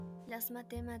Las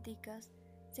matemáticas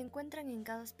se encuentran en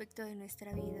cada aspecto de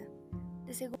nuestra vida,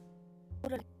 de seguro,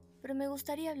 pero me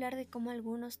gustaría hablar de cómo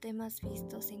algunos temas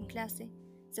vistos en clase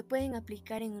se pueden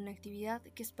aplicar en una actividad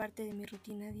que es parte de mi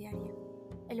rutina diaria,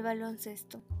 el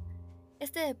baloncesto.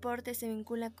 Este deporte se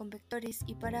vincula con vectores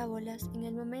y parábolas en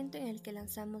el momento en el que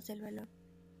lanzamos el balón,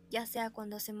 ya sea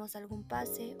cuando hacemos algún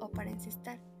pase o para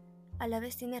encestar. A la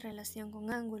vez tiene relación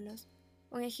con ángulos.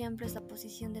 Un ejemplo es la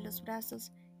posición de los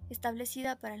brazos,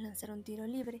 establecida para lanzar un tiro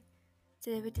libre. Se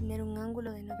debe tener un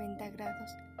ángulo de 90 grados,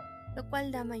 lo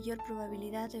cual da mayor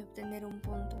probabilidad de obtener un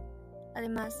punto.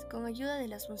 Además, con ayuda de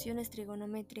las funciones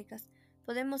trigonométricas,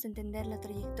 podemos entender la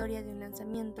trayectoria de un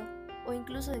lanzamiento o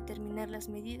incluso determinar las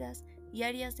medidas y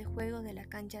áreas de juego de la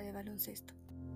cancha de baloncesto.